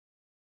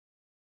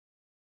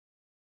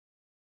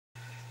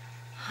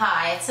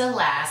Hi, it's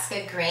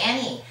Alaska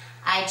Granny.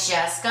 I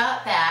just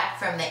got back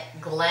from the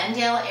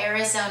Glendale,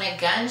 Arizona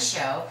gun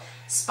show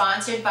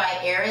sponsored by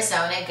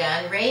Arizona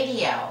Gun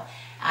Radio.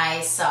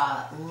 I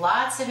saw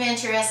lots of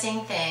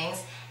interesting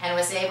things and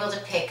was able to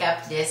pick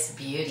up this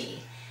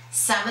beauty.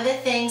 Some of the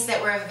things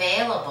that were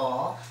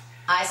available,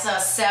 I saw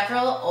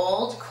several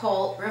old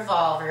Colt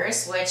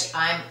revolvers, which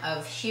I'm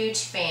a huge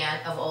fan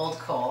of old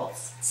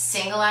Colts.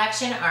 Single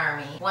action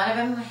army. One of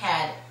them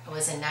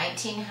was a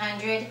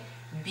 1900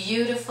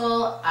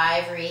 beautiful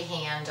ivory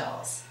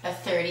handles, a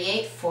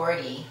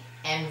 38-40,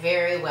 and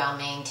very well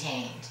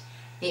maintained.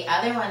 The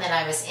other one that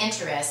I was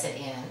interested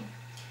in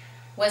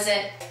was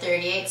a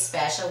 38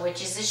 Special,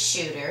 which is a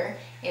shooter.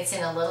 It's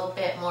in a little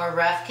bit more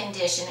rough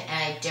condition,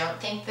 and I don't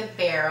think the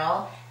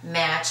barrel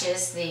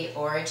matches the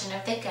origin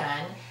of the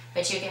gun,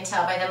 but you can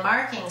tell by the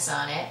markings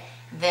on it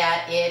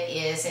that it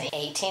is an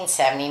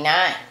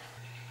 1879.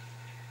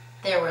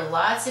 There were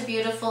lots of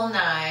beautiful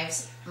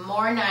knives,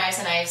 more knives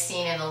than I've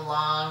seen in a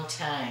long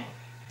time.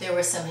 There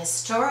were some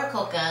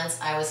historical guns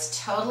I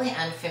was totally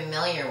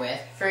unfamiliar with.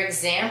 For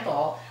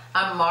example,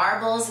 a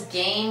Marbles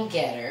Game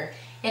Getter.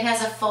 It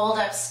has a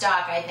fold-up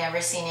stock. I'd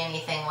never seen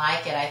anything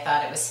like it. I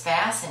thought it was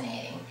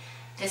fascinating.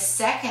 The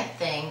second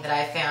thing that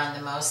I found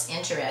the most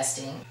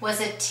interesting was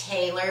a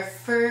Taylor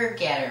Fur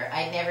Getter.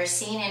 I'd never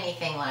seen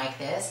anything like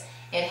this.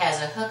 It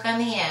has a hook on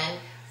the end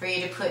for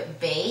you to put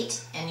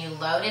bait, and you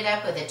load it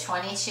up with a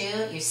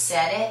 22, you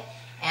set it,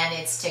 and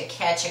it's to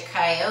catch a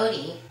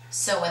coyote.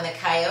 So when the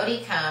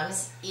coyote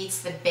comes,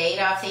 eats the bait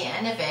off the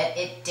end of it,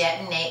 it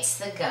detonates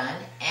the gun,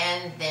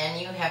 and then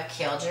you have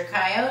killed your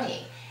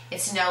coyote.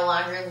 It's no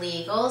longer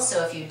legal,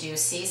 so if you do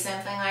see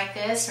something like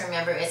this,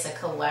 remember it's a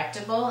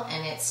collectible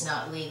and it's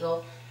not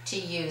legal to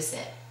use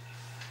it.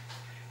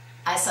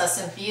 I saw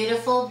some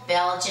beautiful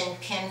Belgian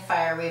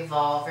pinfire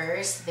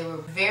revolvers. They were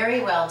very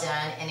well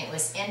done, and it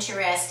was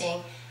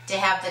interesting to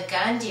have the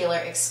gun dealer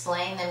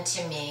explain them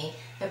to me,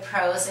 the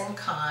pros and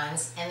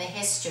cons and the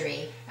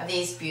history of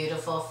these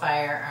beautiful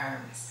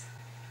firearms.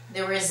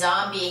 There were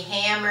zombie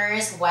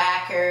hammers,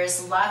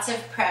 whackers, lots of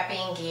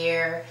prepping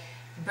gear,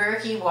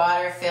 Berkey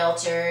water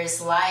filters,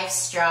 life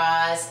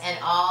straws, and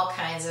all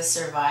kinds of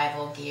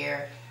survival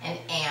gear and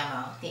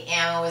ammo. The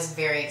ammo was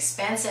very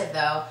expensive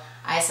though.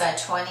 I saw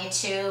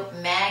 22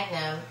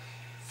 Magnum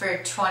for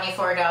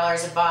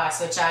 $24 a box,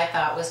 which I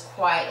thought was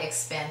quite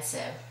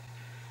expensive.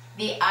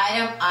 The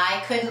item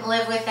I couldn't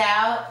live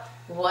without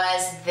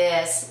was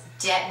this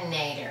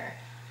Detonator.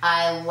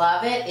 I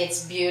love it.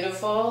 It's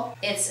beautiful.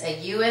 It's a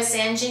U.S.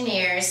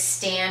 Engineers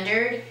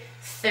standard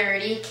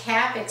 30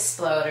 cap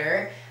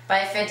exploder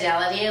by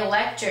Fidelity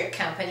Electric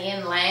Company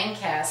in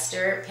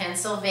Lancaster,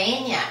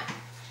 Pennsylvania.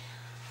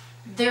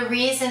 The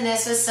reason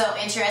this was so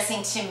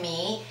interesting to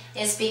me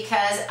is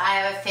because I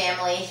have a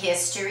family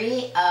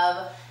history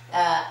of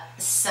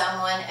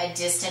someone, a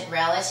distant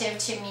relative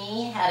to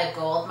me, had a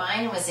gold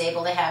mine, was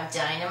able to have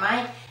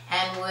dynamite,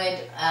 and would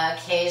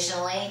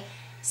occasionally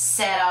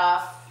set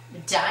off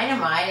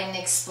dynamite and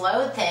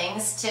explode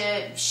things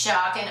to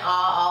shock and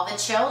awe all the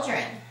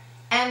children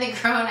and the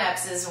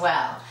grown-ups as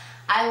well.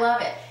 I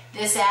love it.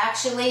 This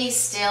actually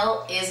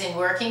still is in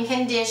working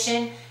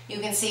condition.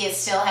 You can see it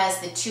still has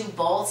the 2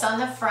 bolts on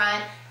the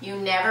front. You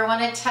never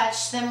want to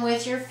touch them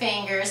with your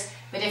fingers,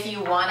 but if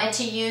you wanted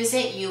to use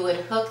it, you would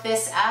hook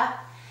this up,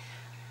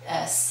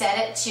 set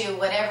it to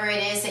whatever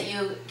it is that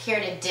you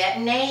care to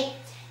detonate,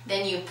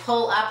 then you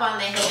pull up on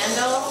the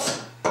handle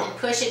and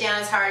push it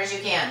down as hard as you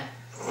can.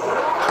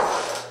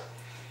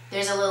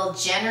 There's a little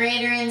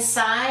generator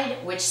inside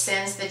which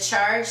sends the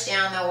charge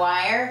down the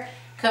wire.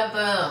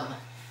 Kaboom!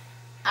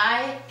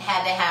 I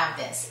had to have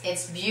this.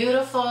 It's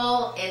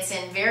beautiful, it's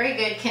in very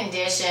good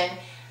condition,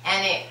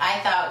 and I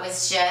thought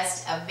was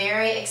just a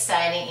very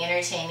exciting,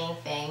 entertaining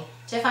thing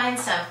to find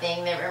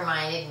something that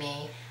reminded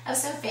me of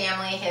some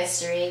family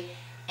history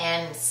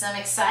and some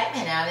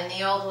excitement out in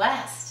the Old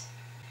West.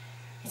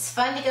 It's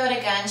fun to go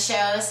to gun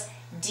shows.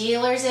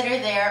 Dealers that are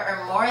there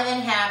are more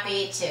than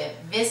happy to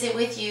visit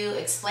with you,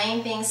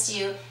 explain things to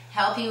you,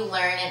 help you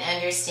learn and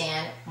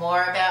understand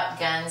more about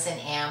guns and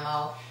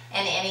ammo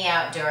and any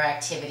outdoor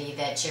activity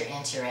that you're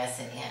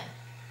interested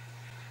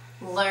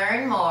in.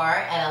 Learn more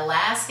at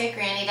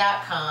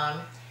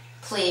alaskagranny.com.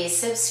 Please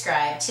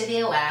subscribe to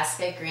the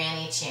Alaska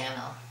Granny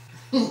channel.